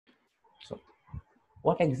So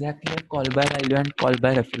what exactly are call by value and call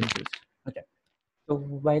by references? Okay. So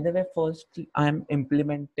by the way, first I'm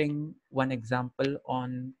implementing one example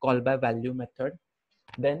on call by value method.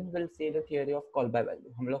 Then we'll see the theory of call by value.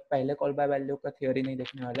 हम लोग पहले call by value का theory नहीं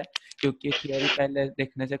देखने वाले क्योंकि theory पहले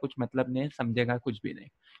देखने से कुछ मतलब नहीं, समझेगा कुछ भी नहीं.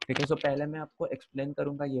 ठीक है. So पहले मैं आपको explain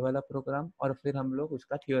करूंगा ये वाला प्रोग्राम और फिर हम लोग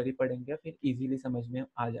उसका theory पढ़ेंगे, फिर easily समझ में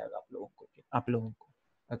आ जाएगा आप लोगों को.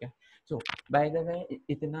 Okay. So by the way,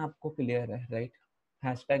 इतना आपको clear है, right?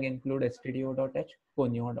 Hashtag include stdio.h,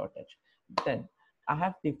 conio.h. Then I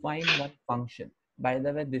have defined one function. By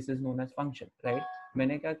the way, this is known as function, right?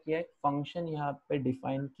 मैंने क्या किया है, फंक्शन यहाँ पे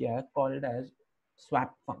डिफाइन किया है called as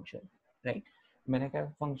swap function, right. मैंने क्या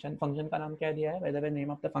फंक्शन का नाम क्या दिया है, by the way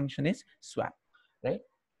name of the function is swap, right,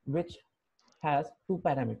 which has two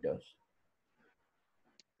parameters,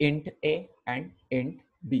 int a and int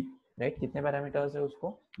b, right. कितने पैरामीटर्स है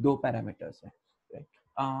उसको, दो पैरामीटर्स है, right.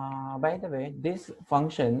 By the way this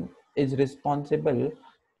function is responsible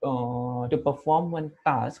to perform one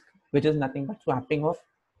task which is nothing but swapping of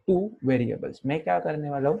two variables. मैं क्या करने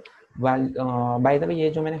वाला हूँ, बाय द वे ये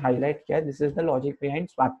जो मैंने हाईलाइट किया है, this is the logic behind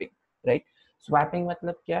swapping, right. Swapping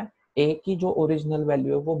मतलब क्या, ए की जो ओरिजिनल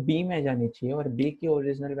वैल्यू है वो बी में जानी चाहिए और बी की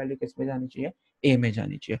ओरिजिनल वैल्यू किस में जानी चाहिए, ए में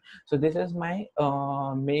जानी चाहिए. So this is my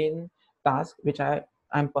main task which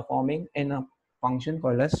I'm performing in a function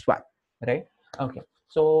called as swap, right. Okay.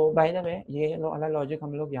 So by the way ये वाला लॉजिक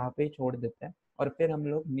हम लोग यहाँ पे ही छोड़ देते हैं और फिर हम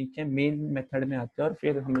लोग नीचे मेन मेथड में आते हैं और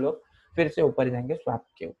फिर हम लोग फिर से ऊपर जाएंगे स्वैप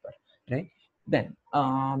के ऊपर, राइट. देन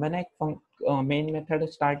मैंने एक मेन मेथड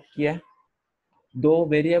स्टार्ट किया, दो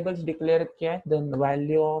वेरिएबल्स डिक्लेयर किया है. Then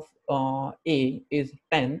value of a is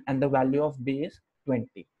 10 and the value of b is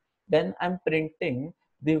 20. Then I'm printing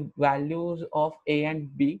the values of a and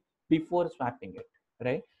b before swapping it,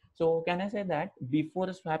 right. So can I say that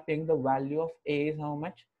before swapping the value of a is how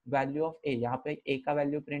much, value of a, यहाँ पे a का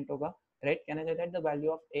value print होगा, right. Can I say that the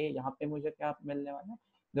value of a, यहाँ पे मुझे क्या मिलने वाला है,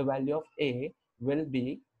 the value of a will be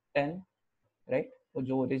 10, right. तो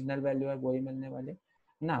जो ओरिजिनल वैल्यू है वही मिलने वाले.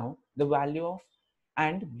 Now the value of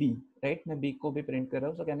and b, right, मैं b को भी प्रिंट कर रहा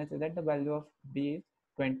हूँ. So can I say that the value of b is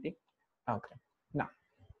 20. Okay. Now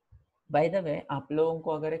by the way आप लोगों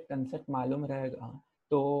को अगर एक कंसेप्ट मालूम रहेगा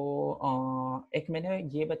तो एक मैंने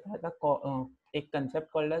ये बताया था, एक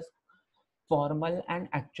concept called as formal and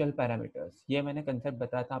actual parameters. ये मैंने कंसेप्ट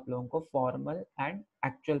बताया था आप लोगों को, फॉर्मल एंड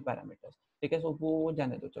एक्चुअल पैरामीटर्स, ठीक है. सो वो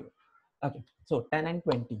जाने दो, चलो. Okay, so 10 and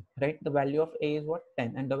 20, right? The value of a is what,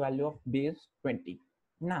 10, and the value of b is 20.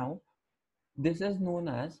 Now this is known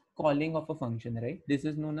as calling of a function, right? This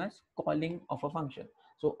is known as calling of a function.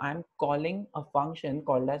 So I'm calling a function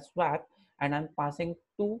called as swap and I'm passing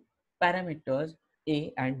two parameters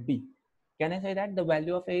a and b. Can I say that the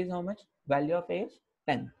value of a is how much, value of a is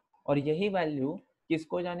 10 और यही value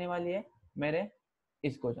किसको जाने वाली है, मेरे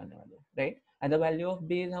इसको जाने वाली है, right. And the value of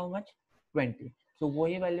b is how much, 20. सो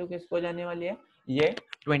वही वैल्यू किसको जाने वाली है, ये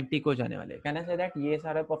 20 को जाने वाली है. कैन आई से दैट ये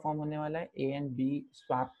सारा परफॉर्म होने वाला है a and b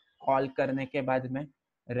swap call करने के बाद में,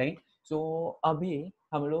 राइट. सो अभी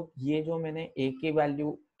हम लोग ये जो मैंने a की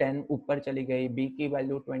वैल्यू 10 ऊपर चली गई, b की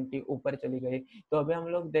वैल्यू 20 ऊपर चली गई, तो अभी हम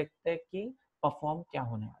लोग देखते हैं कि परफॉर्म क्या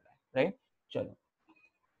होने वाला है, राइट. चलो,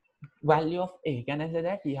 value of A, can I say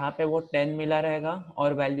that यहाँ पे वो 10 मिला रहेगा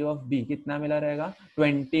और वैल्यू ऑफ बी कितना मिला रहेगा,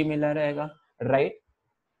 20 मिला रहेगा, राइट.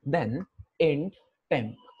 देन इंट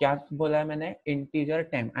टेम्प, क्या बोला है मैंने, integer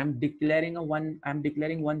temp. I am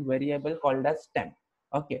declaring one variable called as temp,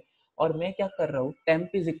 okay. और मैं क्या कर रहा हूँ,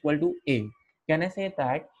 temp is equal to A. Can I say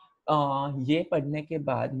that ये पढ़ने के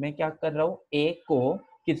बाद मैं क्या कर रहा हूँ, ए को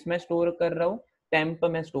किस में स्टोर कर रहा हूँ, टेम्प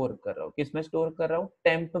में स्टोर कर रहा हूँ. किस में स्टोर कर रहा हूँ,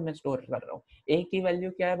 टेम्प में स्टोर कर रहा हूँ. ए की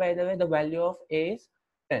वैल्यू क्या है, by the way the value of A is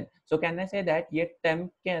 10. So can I say that ये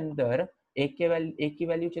टेम्प के अंदर ए की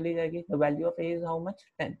वैल्यू चली जाएगी, the value of A is how much,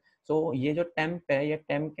 10. सो ये जो टेम्प है, ये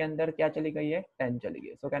टेम्प के अंदर क्या चली गई है, 10 चली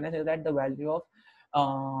गई. So can I say that the value of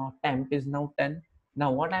temp is now 10.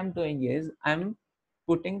 Now what I am doing is I am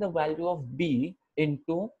putting the value of b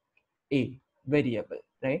into a variable,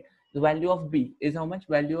 right. The value of b is how much,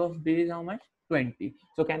 value of b is how much, 20.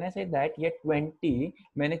 So can I say that ये 20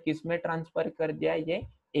 मैंने किस में transfer कर दिया, ये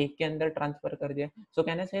a के अंदर transfer कर दिया. So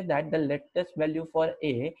can I say that the latest value for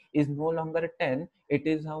a is no longer 10,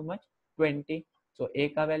 it is how much, 20. So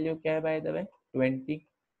a का वैल्यू क्या है, by the way 20,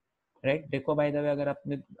 राइट. देखो बाय द वे अगर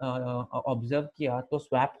आपने ऑब्जर्व किया तो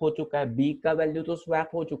स्वैप हो चुका है, बी का वैल्यू तो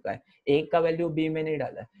स्वैप हो चुका है, ए का वैल्यू बी में नहीं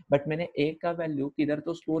डाला है, बट मैंने ए का वैल्यू किधर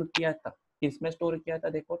तो स्टोर किया था, किस में स्टोर किया था,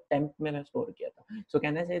 देखो टेम्प में मैं स्टोर किया था. So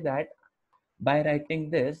can I say that by writing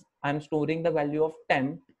this I am storing the value of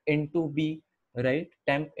temp into b, right?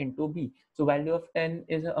 Temp into b. So value of 10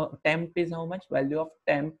 is temp is how much? Value of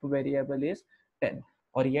temp variable is 10,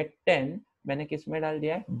 और ये 10 मैंने किस में डाल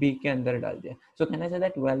दिया है? b के अंदर डाल दिया. So can I say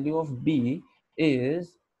that value of b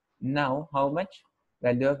is now how much?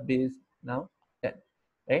 Value of b is now 10,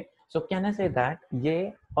 right? So can I say that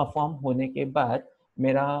ये परफॉर्म होने के बाद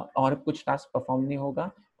मेरा और कुछ टास्क परफॉर्म नहीं होगा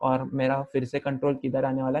और मेरा फिर से कंट्रोल किधर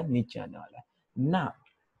आने वाला है? नीचे आने वाला है ना.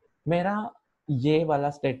 मेरा ये वाला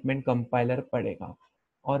स्टेटमेंट कंपाइलर पढ़ेगा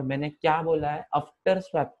और मैंने क्या बोला है? After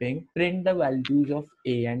swapping print the values of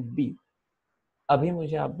A and B. अभी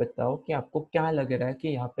मुझे आप बताओ कि आपको क्या लग रहा है कि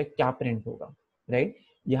यहाँ पे क्या प्रिंट होगा, राइट?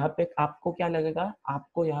 यहाँ पे आपको क्या लगेगा?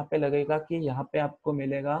 आपको यहाँ पे लगेगा कि यहाँ पे आपको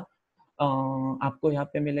मिलेगा आपको यहाँ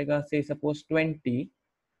पे मिलेगा से सपोज 20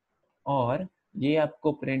 और ये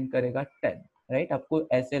आपको प्रिंट करेगा 10, राइट? आपको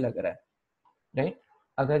ऐसे लग रहा है, राइट?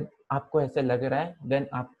 अगर आपको ऐसे लग रहा है देन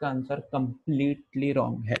आपका आंसर कंप्लीटली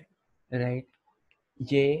रॉन्ग है, राइट?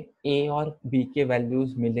 ये ए और बी के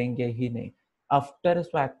वैल्यूज मिलेंगे ही नहीं. आफ्टर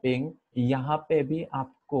स्वैपिंग यहाँ पे भी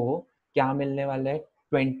आपको क्या मिलने वाला है?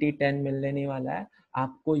 20-10 मिलने नहीं वाला है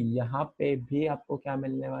आपको. यहाँ पे भी आपको क्या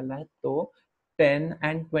मिलने वाला है? तो 10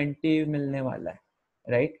 एंड 20 मिलने वाला है,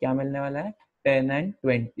 राइट? क्या मिलने वाला है? 10 एंड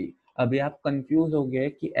 20. अभी आप कंफ्यूज हो गए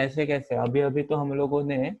कि ऐसे कैसे. अभी अभी तो हम लोगों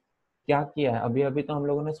ने क्या किया है? अभी अभी तो हम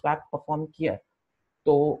लोगों ने स्वैप परफॉर्म किया है.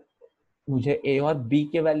 तो मुझे ए और बी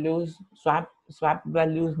के वैल्यूज स्वैप स्वैप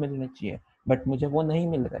वैल्यूज मिलने चाहिए बट मुझे वो नहीं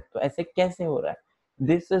मिल रहा है. तो ऐसे कैसे हो रहा है?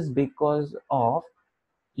 This is because of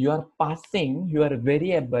you are passing your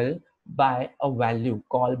variable by a value,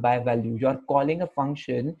 call by value. You are calling a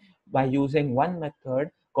function by using one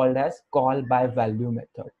method called as call by value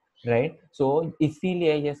method, right? So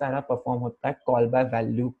इसीलिए ये सारा perform होता है call by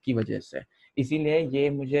value की वजह से. इसीलिए ये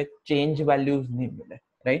मुझे change values नहीं मिले,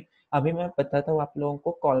 right? अभी मैं बताता हूँ आप लोगों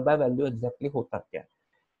को call by value exactly होता क्या है.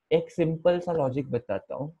 एक सिंपल सा लॉजिक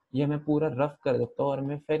बताता हूँ. ये मैं पूरा रफ कर देता हूँ और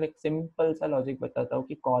मैं फिर एक सिंपल सा लॉजिक बताता हूँ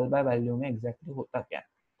कि कॉल बाय वैल्यू में एग्जैक्टली होता क्या है.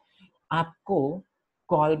 आपको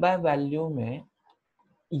कॉल बाय वैल्यू में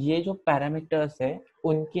ये जो पैरामीटर्स है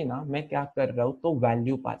उनकी ना मैं क्या कर रहा हूँ? तो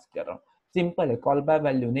वैल्यू पास कर रहा हूँ. सिंपल है. Call by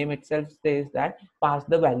value name itself says that pass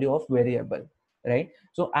the value of variable, right?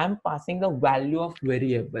 So I am passing the value of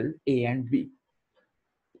variable A and B.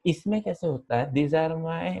 इसमें कैसे होता है? these are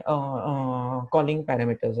my calling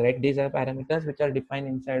parameters, right? These are parameters which are defined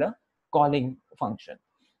inside a calling function.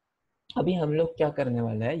 अभी हम लोग क्या करने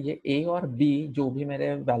वाला है? ये a और b जो भी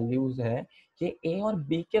मेरे वैल्यूज है ये a और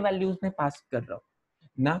b के वैल्यूज में पास कर रहा हूँ,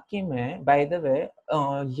 ना कि मैं बाय द वे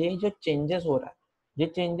ये जो चेंजेस हो रहा है ये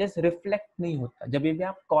चेंजेस रिफ्लेक्ट नहीं होता. जब भी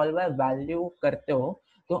आप कॉल बाय वैल्यू करते हो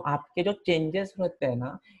तो आपके जो चेंजेस होते हैं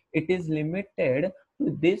ना it is limited to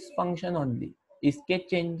this function only. इसके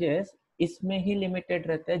चेंजेस इसमें ही लिमिटेड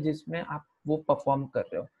रहते हैं जिसमें आप वो परफॉर्म कर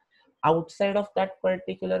रहे हो. Outside of that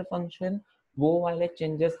particular function वो वाले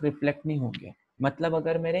चेंजेस रिफ्लेक्ट नहीं होंगे. मतलब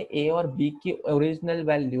अगर मेरे ए और बी की ओरिजिनल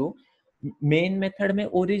वैल्यू मेन मेथड में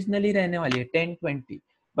ओरिजिनली रहने वाली है 10-20,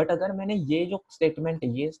 बट अगर मैंने ये जो स्टेटमेंट है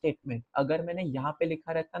ये स्टेटमेंट अगर मैंने यहाँ पे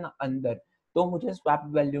लिखा रहता ना अंदर तो मुझे स्वैप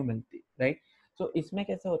वैल्यू मिलती, राइट? सो इसमें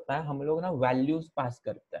कैसे होता है? हम लोग ना वैल्यूज पास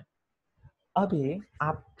करते हैं. अभी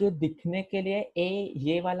आपके दिखने के लिए ए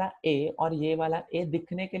ये वाला ए और ये वाला ए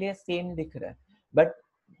दिखने के लिए सेम दिख रहा है but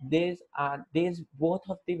these both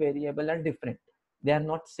of the variable are different. They are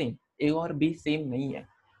not same. ए और बी सेम नहीं है.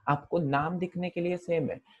 आपको नाम दिखने के लिए सेम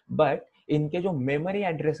है बट इनके जो मेमोरी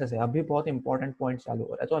एड्रेसेस है. अभी बहुत इंपॉर्टेंट पॉइंट चालू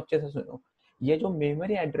हो रहा है तो अच्छे से सुनो. ये जो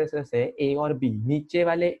मेमोरी एड्रेसेस है ए और बी, नीचे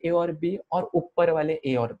वाले ए और बी और ऊपर वाले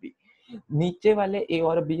ए और बी, नीचे वाले ए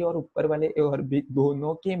और बी और ऊपर वाले ए और बी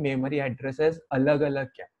दोनों के मेमोरी एड्रेसेस अलग अलग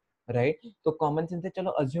क्या, राइट? तो कॉमन सेंस से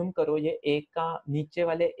चलो अज्यूम करो ये ए का नीचे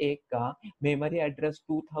वाले ए का मेमोरी एड्रेस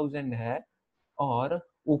 2000 है और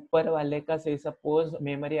ऊपर वाले का से सपोज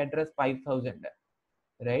मेमोरी एड्रेस 5000 है,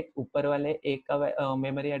 राइट? ऊपर वाले ए का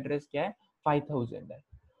मेमोरी एड्रेस क्या है? 5000 है.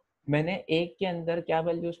 मैंने एक के अंदर क्या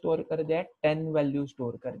वैल्यू स्टोर कर दिया है? 10 वैल्यू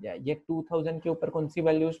स्टोर कर दिया है. ये 2000 के ऊपर कौन सी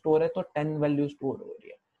वैल्यू स्टोर है? तो 10 वैल्यू स्टोर हो रही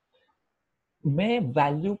है. मैं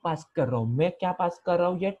वैल्यू पास कर रहा हूँ. मैं क्या पास कर रहा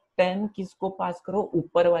हूँ? ये 10 किसको पास करो?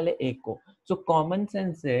 ऊपर वाले ए को. सो कॉमन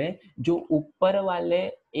सेंस से जो ऊपर वाले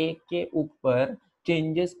ए के ऊपर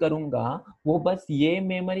चेंजेस करूंगा वो बस ये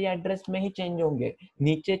मेमोरी एड्रेस में ही चेंज होंगे.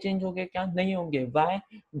 नीचे चेंज होंगे क्या? नहीं होंगे. Why?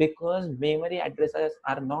 Because memory addresses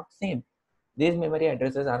are not same. these memory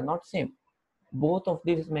addresses are not same. both of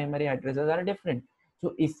these memory addresses are different.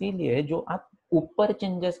 so इसीलिए जो आप ऊपर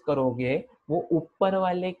चेंजेस करोगे वो ऊपर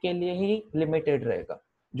वाले के लिए ही लिमिटेड रहेगा.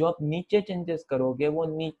 जो आप नीचे चेंजेस करोगे वो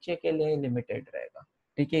नीचे के लिए ही लिमिटेड रहेगा.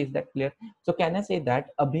 ठीक है? Is that clear? So can I say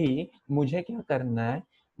that अभी मुझे क्या करना है?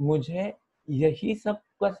 मुझे यही सब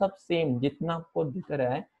का सब सेम जितना आपको दिख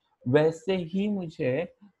रहा है वैसे ही मुझे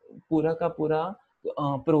पूरा का पूरा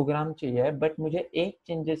प्रोग्राम चाहिए, बट मुझे एक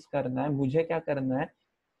चेंजेस करना है। मुझे क्या करना है,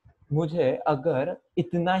 मुझे अगर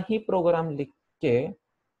इतना ही प्रोग्राम लिख के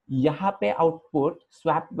यहाँ पे आउटपुट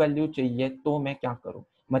स्वैप वैल्यू चाहिए तो मैं क्या करूँ।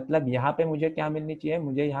 मतलब यहाँ पे मुझे क्या मिलनी चाहिए,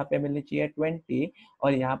 मुझे यहाँ पे मिलनी चाहिए 20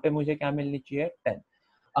 और यहाँ पे मुझे क्या मिलनी चाहिए 10।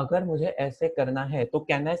 अगर मुझे ऐसे करना है तो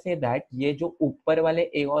कैन आई से दैट ये जो ऊपर वाले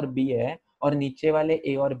ए और बी है और नीचे वाले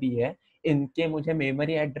ए और बी है, इनके मुझे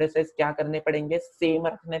मेमोरी एड्रेसेस क्या करने पड़ेंगे, सेम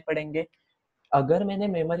रखने पड़ेंगे। अगर मैंने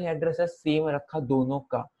मेमोरी एड्रेसेस सेम रखा दोनों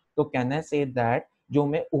का, तो कैन आई से दैट जो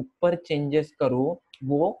मैं ऊपर चेंजेस करूँ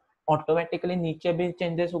वो ऑटोमेटिकली नीचे भी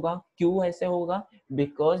चेंजेस होगा। क्यों ऐसे होगा,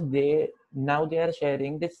 because they now they are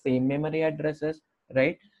sharing the same memory addresses,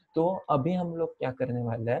 right. तो अभी हम लोग क्या करने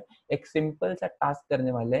वाले हैं, एक सिंपल सा टास्क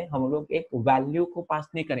करने वाले हैं। हम लोग एक वैल्यू को पास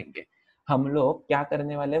नहीं करेंगे, हम लोग क्या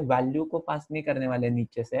करने वाले, वैल्यू को पास नहीं करने वाले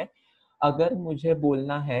नीचे से। अगर मुझे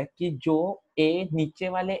बोलना है कि जो ए नीचे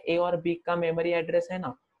वाले ए और बी का मेमोरी एड्रेस है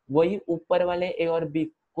ना, वही ऊपर वाले ए और बी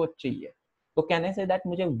को चाहिए, तो कहने से दैट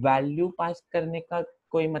मुझे वैल्यू पास करने का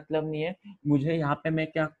कोई मतलब नहीं है। मुझे यहाँ पे मैं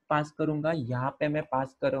क्या पास करूंगा, यहाँ पे मैं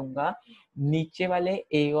पास करूंगा नीचे वाले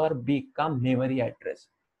ए और बी का मेमोरी एड्रेस,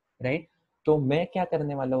 राइट। तो मैं क्या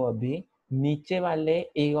करने वाला हूँ अभी, नीचे वाले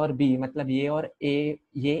ए और बी मतलब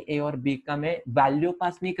ये ए और बी का मैं वैल्यू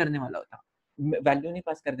पास नहीं करने वाला होता, वैल्यू नहीं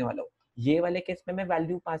पास करने वाला हूँ। ये वाले केस में मैं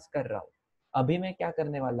वैल्यू पास कर रहा हूँ। अभी मैं क्या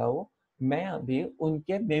करने वाला हूँ, मैं अभी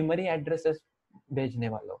उनके मेमोरी एड्रेसेस भेजने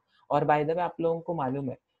वाला हूँ। और बाय द वे आप लोगों को मालूम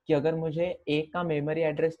है कि अगर मुझे ए का मेमोरी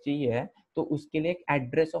एड्रेस चाहिए तो उसके लिए एक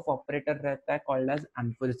एड्रेस ऑफ ऑपरेटर रहता है कॉल्ड एज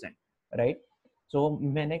एम्परसेंड, राइट। सो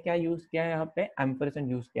मैंने क्या यूज किया है, यहाँ पे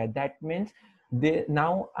एम्परसेंड यूज किया। That means they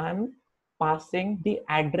now I am passing the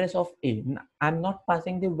address of A. I'm not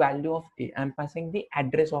passing the value of A. I'm passing the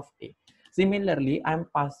address of A. Similarly, I'm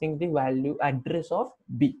passing the value address of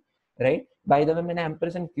B. Right? By the way, मैंने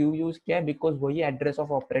ampersand क्यों use किया है, because वही address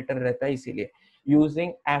of operator रहता है, इसीलिए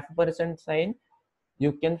using ampersand sign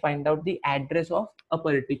you can find out the address of a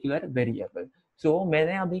particular variable. So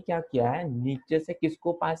मैंने अभी क्या किया है, नीचे से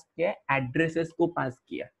किसको पास किया है, एड्रेसेस को पास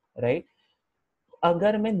किया, राइट।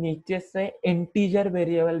 अगर मैं नीचे से इंटीजर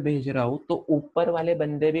वेरिएबल भेज रहा हूँ तो ऊपर वाले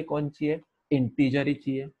बंदे भी कौन चाहिए, इंटीजर ही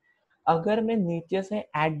चाहिए। अगर मैं नीचे से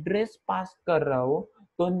एड्रेस पास कर रहा हूँ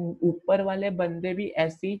तो ऊपर वाले बंदे भी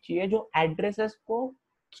ऐसे ही चाहिए जो एड्रेसेस को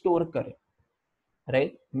स्टोर करे,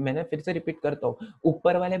 राइट। मैंने फिर से रिपीट करता हूँ,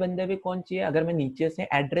 ऊपर वाले बंदे भी कौन चाहिए, अगर मैं नीचे से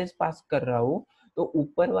एड्रेस पास कर रहा हूँ तो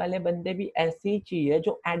ऊपर वाले बंदे भी ऐसे ही चाहिए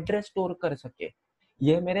जो एड्रेस स्टोर कर सके।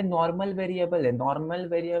 ये मेरे नॉर्मल वेरिएबल है, नॉर्मल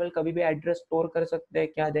वेरिएबल कभी भी एड्रेस स्टोर कर सकते हैं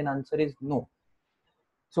क्या, देन आंसर इज नो।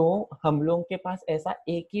 सो हम लोगों के पास ऐसा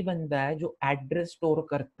एक ही बंदा है जो एड्रेस स्टोर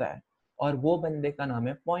करता है और वो बंदे का नाम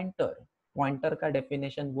है पॉइंटर। पॉइंटर का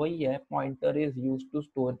डेफिनेशन वही है, pointer is used to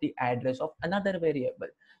store the address of another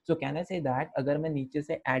variable. So can I say that अगर मैं नीचे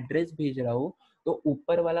से एड्रेस भेज रहा हूँ तो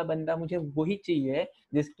ऊपर वाला बंदा मुझे वही चाहिए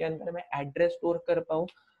जिसके अंदर मैं एड्रेस स्टोर कर पाऊँ।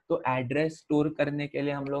 तो एड्रेस स्टोर करने के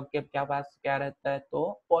लिए हम लोग के क्या पास क्या रहता है,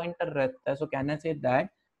 तो पॉइंटर रहता है। So can I say that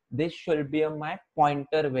this should be my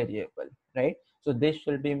pointer variable, right? So this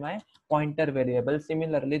should be my pointer variable.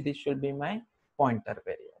 Similarly, this should be my pointer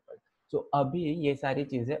variable. So अभी ये सारी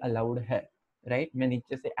चीजें अलाउड है, राइट। मैं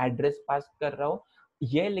नीचे से एड्रेस पास कर रहा हूँ।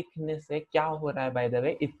 ये लिखने से क्या हो रहा है, बाय द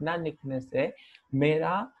वे इतना लिखने से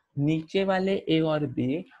मेरा नीचे वाले ए और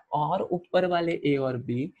बी और ऊपर वाले ए और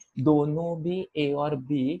बी दोनों भी ए और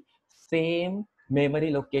B same memory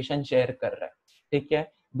location share कर रहा है, ठीक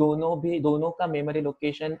है। दोनों का मेमोरी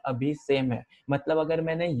लोकेशन अभी सेम है। मतलब अगर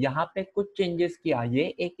मैंने यहाँ पे कुछ चेंजेस किया, ये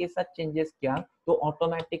एक के साथ चेंजेस किया, तो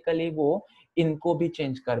ऑटोमेटिकली वो इनको भी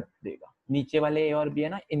चेंज कर देगा, नीचे वाले ए और बी है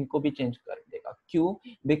ना, इनको भी चेंज कर देगा। क्यों,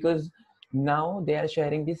 because now they are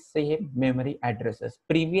sharing the same memory addresses.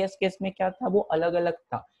 Previous case में क्या था, वो अलग अलग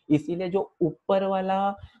था, इसीलिए जो ऊपर वाला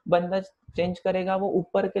बंदा चेंज करेगा वो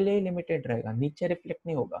ऊपर के लिए लिमिटेड रहेगा, नीचे रिफ्लेक्ट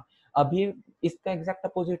नहीं होगा। अभी इसका एग्जैक्ट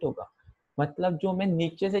अपोजिट होगा, मतलब जो मैं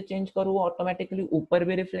नीचे से चेंज करूँ वो ऑटोमेटिकली ऊपर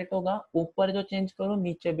भी रिफ्लेक्ट होगा, ऊपर जो चेंज करूँ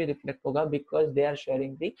नीचे भी रिफ्लेक्ट होगा, because they are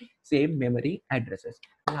sharing the same memory addresses.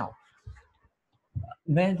 Now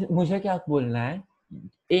मुझे क्या बोलना है,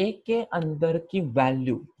 ए के अंदर की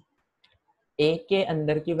वैल्यू, ए के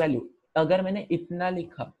अंदर की वैल्यू अगर मैंने इतना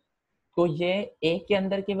लिखा तो ये ए के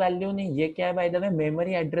अंदर की वैल्यू नहीं, ये क्या है, by the way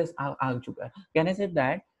memory address आ चुका है। कहने से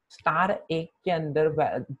दैट स्टार ए के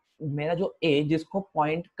अंदर मेरा जो ए जिसको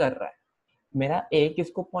पॉइंट कर रहा है, मेरा ए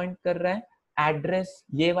किसको पॉइंट कर रहा है, एड्रेस,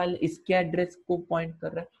 ये वाले इसके एड्रेस को पॉइंट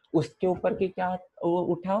कर रहा है। उसके ऊपर की क्या वो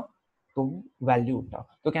उठाओ, तो वैल्यू उठाओ।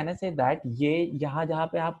 तो कहने से दैट ये यहाँ जहाँ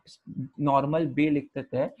पे आप नॉर्मल बी लिखते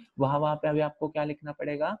थे वहां पे अभी आपको क्या लिखना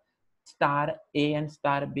पड़ेगा, star A and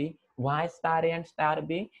star B. Why star A and star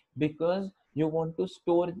B? Because you want to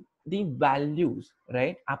store the values,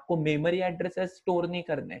 right? आपको मेमोरी एड्रेसेस स्टोर नहीं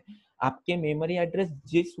करने, आपके मेमोरी एड्रेस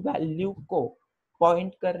जिस वैल्यू को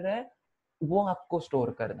पॉइंट कर रहा है वो आपको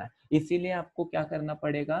स्टोर करना है। इसीलिए आपको क्या करना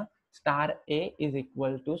पड़ेगा, star A is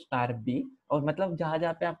equal to star B, और मतलब जहां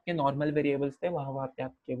जहां पे आपके नॉर्मल वेरिएबल्स थे वहां वहां पे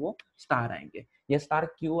आपके वो स्टार आएंगे। ये स्टार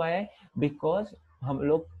क्यों आए? बिकॉज हम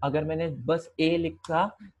लोग, अगर मैंने बस ए लिखा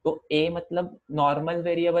तो ए मतलब नॉर्मल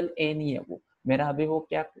वेरिएबल ए नहीं है, वो मेरा अभी वो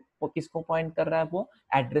क्या, वो किसको पॉइंट कर रहा है, वो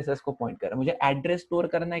एड्रेसेस को पॉइंट कर रहा है। मुझे एड्रेस स्टोर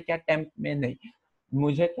करना है क्या, टेम्प में? नहीं,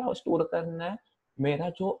 मुझे क्या स्टोर करना है, मेरा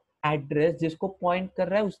जो एड्रेस जिसको पॉइंट कर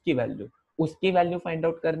रहा है उसकी वैल्यू फाइंड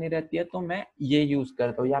आउट करनी रहती है। तो मैं ये यूज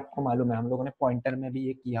करता हूँ, ये आपको मालूम है, हम लोगों ने पॉइंटर में भी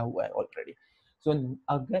ये किया हुआ है ऑलरेडी। सो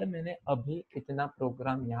अगर मैंने अभी इतना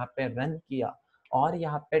प्रोग्राम यहाँ पे रन किया और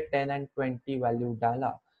यहाँ पे 10 and 20 वैल्यू डाला,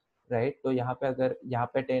 राइट? तो यहाँ पे अगर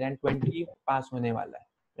यहाँ पे 10 and 20 पास होने वाला है,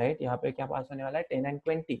 राइट? यहाँ पे क्या पास होने वाला है, 10 and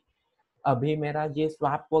 20। अभी मेरा ये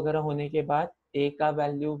स्वैप वगैरह होने के बाद ए का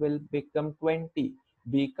वैल्यू विल बिकम 20,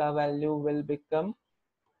 बी का वैल्यू विल बिकम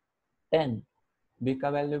 10, बी का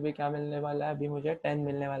वैल्यू भी क्या मिलने वाला है, अभी मुझे 10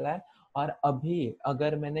 मिलने वाला है। और अभी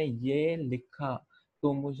अगर मैंने ये लिखा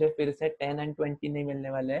तो मुझे फिर से 10 and 20 नहीं मिलने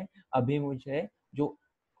वाले हैं, अभी मुझे जो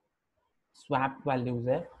स्वैप वैल्यूज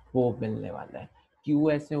है वो मिलने वाला है।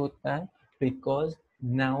 क्यों ऐसे होता है? Because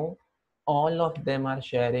now all of them are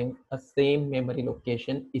sharing a same memory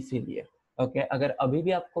location, इसीलिए। ओके अगर अभी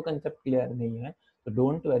भी आपको कंसेप्ट क्लियर नहीं है तो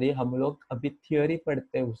डोंट वरी, हम लोग अभी थियोरी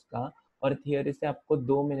पढ़ते हैं उसका, और थियोरी से आपको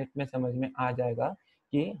 2 मिनट में समझ में आ जाएगा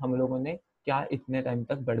कि हम लोगों ने क्या इतने टाइम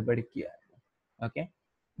तक गड़बड़ किया है। ओके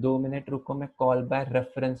 2 मिनट रुको, मैं कॉल बाय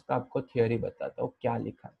रेफरेंस का आपको थियोरी बताता हूँ क्या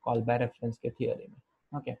लिखा है कॉल बाय रेफरेंस के थियोरी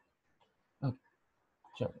में। ओके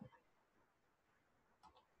ओके चलो,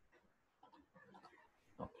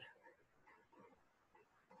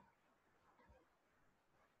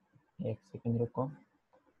 एक सेकंड रुको।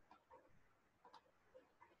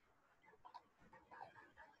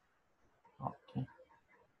 Okay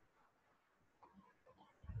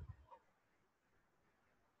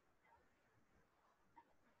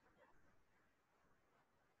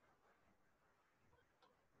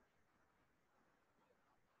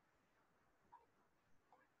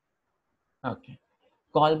okay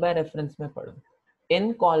call by reference में पढ़ो।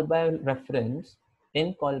 इन call by reference,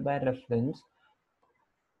 in call by reference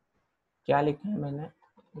क्या लिखा है मैंने?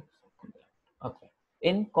 Okay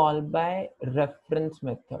in call by reference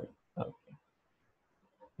method, okay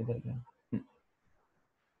इधर गया।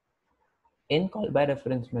 इन call by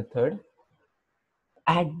reference method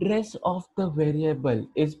address of the variable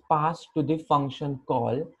is passed to the function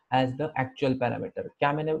call as the actual parameter।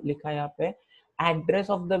 क्या मैंने लिखा है यहाँ पे? address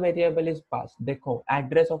of the variable is passed। देखो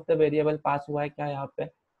address of the variable pass हुआ है क्या यहाँ पे?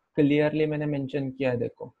 क्लियरली मैंने मेंशन किया है,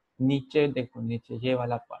 देखो नीचे, देखो नीचे ये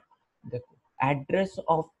वाला पार्ट देखो, address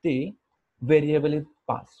of the variable is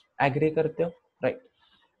passed। Agree करते हो? Right.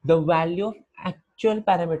 The value of actual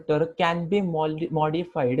parameter can be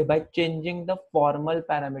modified by changing the formal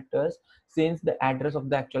parameters since the address of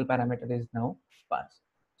the actual parameter is now passed।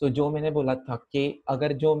 तो जो मैंने बोला था कि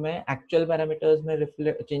अगर जो मैं actual parameters में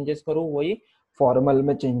चेंजेस करूँ वही फॉर्मल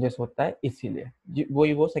में चेंजेस होता है, इसीलिए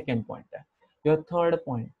वही वो सेकेंड पॉइंट है। Your third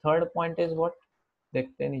point is what?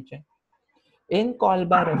 देखते हैं नीचे। In call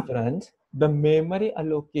by reference, the memory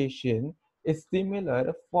allocation is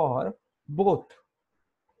similar for both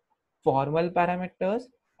formal parameters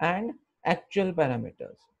and actual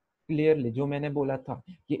parameters. Clearly जो मैंने बोला था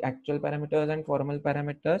कि actual parameters and formal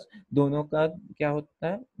parameters दोनों का क्या होता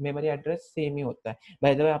है, मेमोरी एड्रेस सेम ही होता है।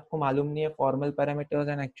 बाय द वे आपको मालूम नहीं है formal parameters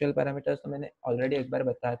and actual parameters, तो मैंने ऑलरेडी एक बार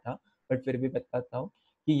बताया था, बट फिर भी बताता हूँ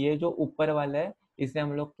कि ये जो ऊपर वाला है इसे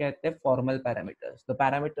हम लोग कहते हैं formal parameters. The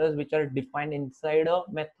parameters which are defined inside a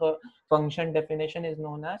method function definition is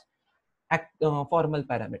known as formal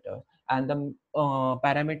parameters, and the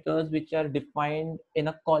parameters which are defined in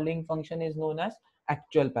a calling function is known as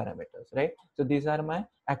actual parameters, right? So these are my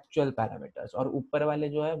actual parameters, और ऊपर वाले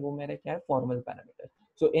जो है वो मेरे क्या है, formal parameters।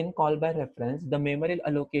 So in call by reference the memory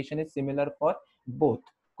allocation is similar for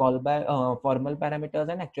both call by formal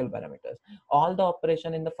parameters and actual parameters। all the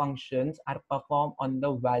operation in the functions are performed on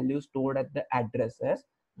the value stored at the addresses।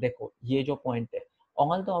 देखो ये जो point है,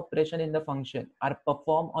 all the operation in the function are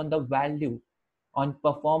performed on the value,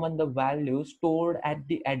 stored at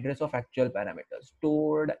the address of actual parameters,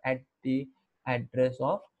 stored at the address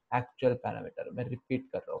of actual parameter। मैं repeat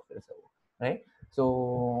कर रहा हूँ फिर से वो, राइट?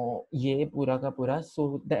 सो ये पूरा का पूरा,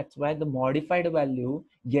 so that's why the modified value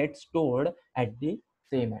get stored at the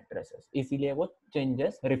same addresses, इसीलिए वो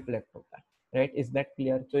चेंजेस रिफ्लेक्ट होता है, right? Is that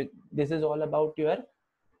clear? So this is all about your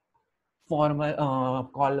formal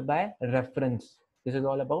call by reference, this is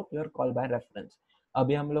all about your call by reference.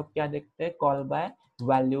 अभी हम लोग क्या देखते हैं? कॉल बाय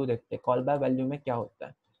वैल्यू देखते हैं। कॉल बाय वैल्यू में क्या होता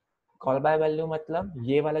है? कॉल बाय वैल्यू मतलब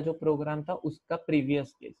ये वाला जो प्रोग्राम था उसका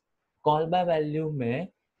previous case. Call by value में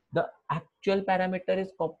the actual parameter is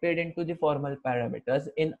copied into the formal parameters.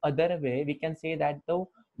 In other way we can say that the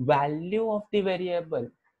value of the variable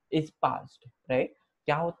is passed, right?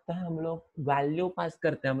 क्या होता है? हम लोग वैल्यू पास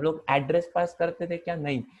करते हैं, हम लोग एड्रेस पास करते थे क्या?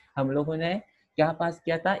 नहीं, हम लोगों ने क्या पास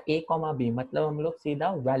किया था? a कॉमा b, मतलब हम लोग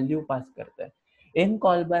सीधा वैल्यू पास करते हैं। In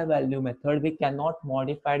call by value method, we cannot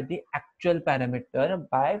modify the actual parameter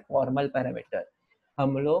by formal parameter.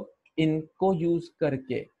 हम लोग इनको यूज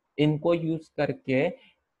करके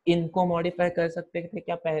इनको मॉडिफाई कर सकते थे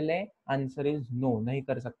क्या पहले? आंसर इज नो, नहीं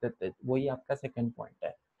कर सकते थे। वही आपका सेकंड पॉइंट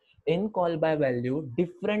है। इन call by value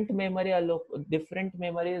different memory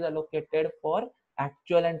is allocated for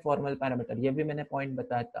actual and formal parameter. ये भी मैंने पॉइंट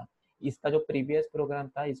बताया था। इसका जो प्रीवियस प्रोग्राम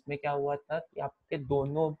था इसमें क्या हुआ था कि आपके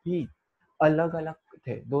दोनों भी अलग अलग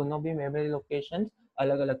थे, दोनों भी मेमोरी लोकेशन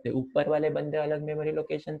अलग अलग थे। ऊपर वाले बंदे अलग मेमोरी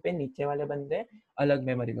लोकेशन पे, नीचे वाले बंदे अलग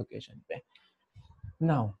मेमोरी लोकेशन पे।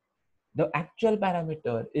 Now the actual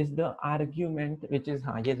parameter is the argument which is,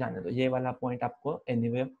 हाँ ये जाने दो, ये वाला पॉइंट आपको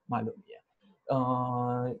एनीवे मालूम ही है।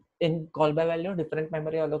 In call by value, different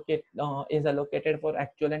memory is allocated for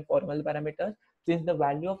actual and formal parameters, since the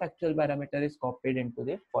value of actual parameter is copied into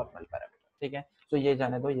the formal parameter। ठीक है, तो ये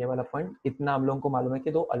जाने दो, ये वाला पॉइंट इतना आप लोगों को मालूम है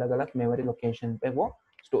कि दो अलग अलग मेमोरी लोकेशन पे वो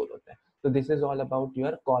स्टोर होते हैं। तो this is all about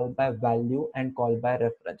your call by value and call by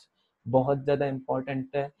reference. बहुत ज्यादा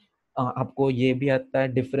इंपॉर्टेंट है। आपको ये भी आता है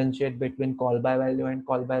differentiate between call by value and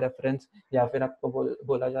call by reference, या फिर आपको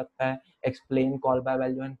बोला जाता है explain call by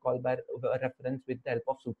value and call by reference with the help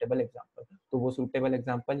of suitable example. तो वो सुटेबल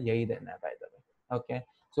एग्जांपल यही देना है बाय द वे। ओके,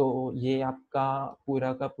 सो ये आपका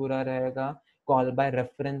पूरा का पूरा रहेगा कॉल बाय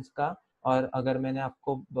रेफरेंस का। और अगर मैंने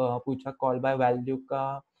आपको पूछा कॉल बाय वैल्यू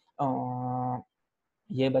का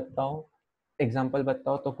ये बताओ, एग्जाम्पल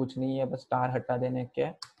बताओ, तो कुछ नहीं है, बस स्टार हटा देने के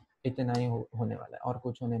इतना ही होने वाला है, और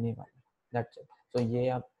कुछ होने नहीं वाला है। That's it. तो ये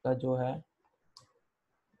आपका जो है,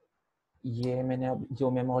 ये मैंने अब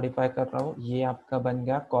जो मैं मॉडिफाई कर रहा हूँ ये आपका बन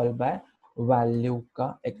गया कॉल बाय वैल्यू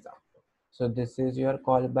का example. So this is your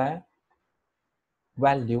call by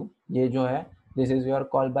value, ये जो है this is your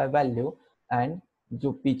call by value, and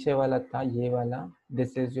जो पीछे वाला था ये वाला,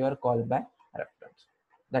 this is your call by reference.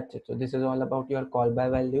 That's it. So this is all about your call by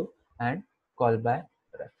value and call bye